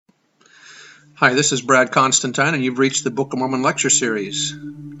Hi, this is Brad Constantine, and you've reached the Book of Mormon lecture series.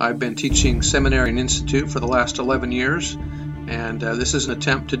 I've been teaching seminary and institute for the last 11 years, and this is an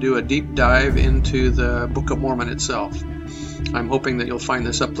attempt to do a deep dive into the Book of Mormon itself. I'm hoping that you'll find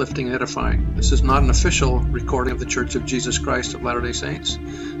this uplifting and edifying. This is not an official recording of the Church of Jesus Christ of Latter-day Saints,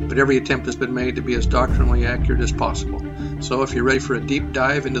 but every attempt has been made to be as doctrinally accurate as possible. So if you're ready for a deep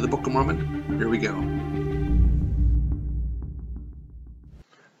dive into the Book of Mormon, here we go.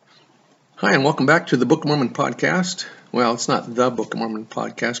 Hi, and welcome back to the Book of Mormon podcast. Well, it's not the Book of Mormon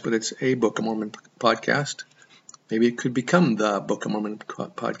podcast, but it's a Book of Mormon podcast. Maybe it could become the Book of Mormon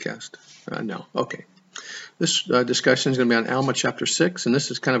podcast. No. Okay. This discussion is going to be on Alma chapter 6, and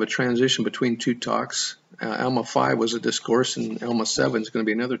this is kind of a transition between two talks. Alma 5 was a discourse, and Alma 7 is going to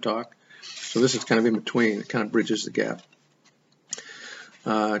be another talk. So this is kind of in between. It kind of bridges the gap.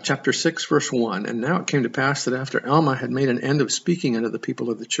 Chapter 6, verse 1. And now it came to pass that after Alma had made an end of speaking unto the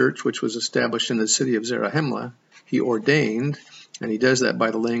people of the church, which was established in the city of Zarahemla, he ordained, and he does that by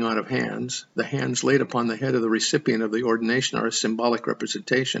the laying on of hands. The hands laid upon the head of the recipient of the ordination are a symbolic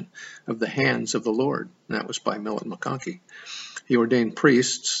representation of the hands of the Lord. And that was by Milton McConkie. He ordained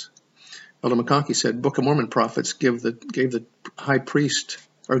priests. Elder McConkie said, Book of Mormon prophets gave the high priest,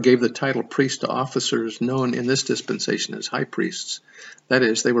 or gave the title priest to officers known in this dispensation as high priests. That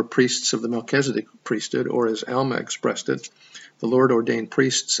is, they were priests of the Melchizedek priesthood, or as Alma expressed it, the Lord ordained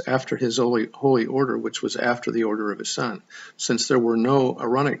priests after his holy order, which was after the order of his son. Since there were no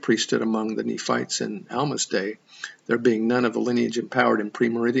Aaronic priesthood among the Nephites in Alma's day, there being none of the lineage empowered in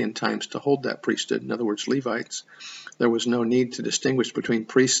pre-Meridian times to hold that priesthood, in other words, Levites, there was no need to distinguish between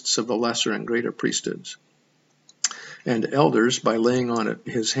priests of the lesser and greater priesthoods, and elders by laying on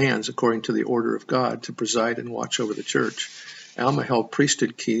his hands according to the order of God to preside and watch over the church. Alma held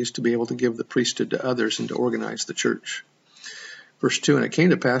priesthood keys to be able to give the priesthood to others and to organize the church. Verse 2, And it came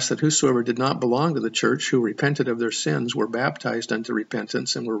to pass that whosoever did not belong to the church, who repented of their sins, were baptized unto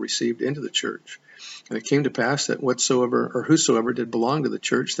repentance and were received into the church. And it came to pass that whosoever did belong to the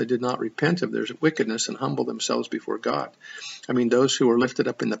church, they did not repent of their wickedness and humble themselves before God. I mean, those who were lifted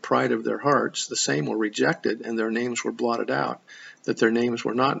up in the pride of their hearts, the same were rejected, and their names were blotted out, that their names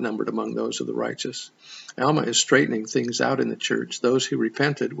were not numbered among those of the righteous. Alma is straightening things out in the church. Those who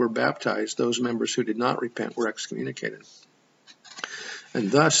repented were baptized. Those members who did not repent were excommunicated. And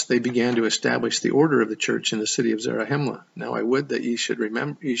thus they began to establish the order of the church in the city of Zarahemla. Now I would that ye should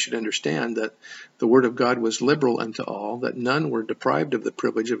understand that the word of God was liberal unto all, that none were deprived of the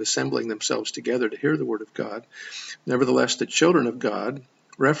privilege of assembling themselves together to hear the word of God. Nevertheless, the children of God,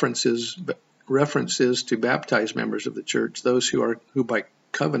 references to baptized members of the church, those who by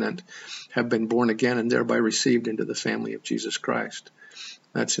covenant have been born again and thereby received into the family of Jesus Christ.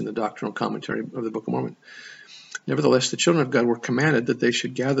 That's in the doctrinal commentary of the Book of Mormon. Nevertheless, the children of God were commanded that they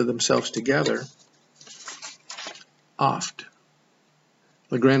should gather themselves together oft.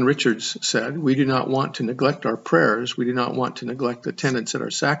 LeGrand Richards said, We do not want to neglect our prayers. We do not want to neglect attendance at our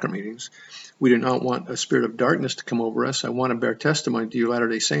sacrament meetings. We do not want a spirit of darkness to come over us. I want to bear testimony to you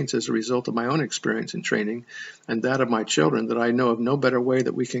Latter-day Saints as a result of my own experience and training and that of my children, that I know of no better way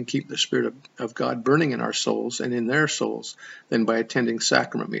that we can keep the Spirit of God burning in our souls and in their souls than by attending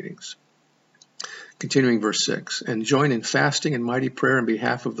sacrament meetings. Continuing verse 6, and join in fasting and mighty prayer in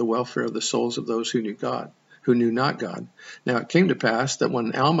behalf of the welfare of the souls of those who knew not God. Now it came to pass that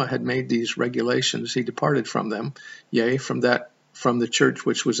when Alma had made these regulations, he departed from them, yea, from the church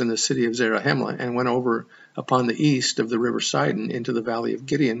which was in the city of Zarahemla, and went over upon the east of the river Sidon into the valley of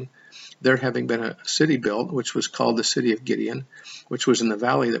Gideon, there having been a city built, which was called the city of Gideon, which was in the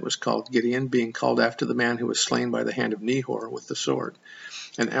valley that was called Gideon, being called after the man who was slain by the hand of Nehor with the sword.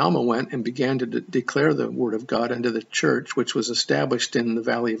 And Alma went and began to declare the word of God unto the church, which was established in the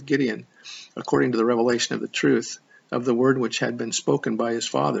valley of Gideon, according to the revelation of the truth of the word which had been spoken by his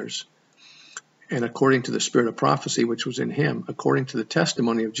fathers, and according to the spirit of prophecy which was in him, according to the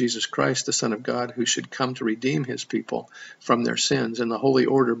testimony of Jesus Christ, the Son of God, who should come to redeem his people from their sins, and the holy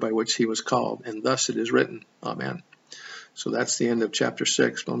order by which he was called. And thus it is written. Amen. So that's the end of chapter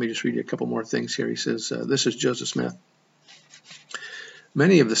 6. Let me just read you a couple more things here. He says, this is Joseph Smith.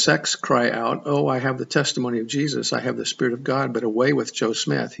 Many of the sects cry out, Oh, I have the testimony of Jesus, I have the Spirit of God, but away with Joe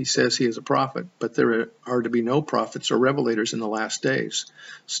Smith. He says he is a prophet, but there are to be no prophets or revelators in the last days.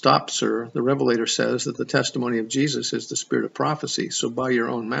 Stop, sir. The revelator says that the testimony of Jesus is the spirit of prophecy, so by your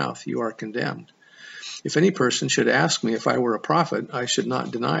own mouth you are condemned. If any person should ask me if I were a prophet, I should not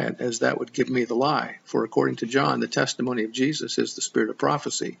deny it, as that would give me the lie. For according to John, the testimony of Jesus is the spirit of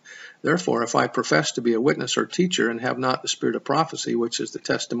prophecy. Therefore, if I profess to be a witness or teacher and have not the spirit of prophecy, which is the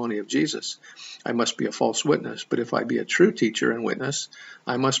testimony of Jesus, I must be a false witness. But if I be a true teacher and witness,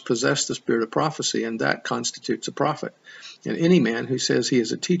 I must possess the spirit of prophecy, and that constitutes a prophet. And any man who says he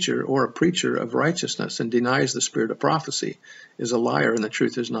is a teacher or a preacher of righteousness and denies the spirit of prophecy is a liar, and the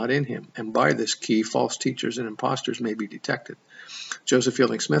truth is not in him. And by this key, false teachers and impostors may be detected. Joseph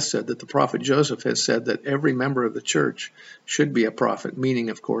Fielding Smith said that the prophet Joseph has said that every member of the church should be a prophet, meaning,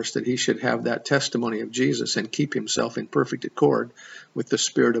 of course, that he should have that testimony of Jesus and keep himself in perfect accord with the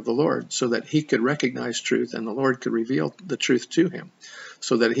Spirit of the Lord, so that he could recognize truth and the Lord could reveal the truth to him,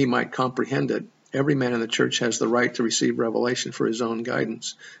 so that he might comprehend it. Every man in the church has the right to receive revelation for his own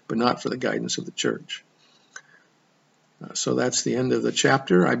guidance, but not for the guidance of the church. So that's the end of the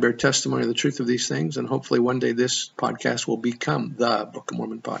chapter. I bear testimony of the truth of these things, and hopefully one day this podcast will become the Book of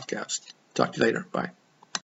Mormon podcast. Talk to you later. Bye.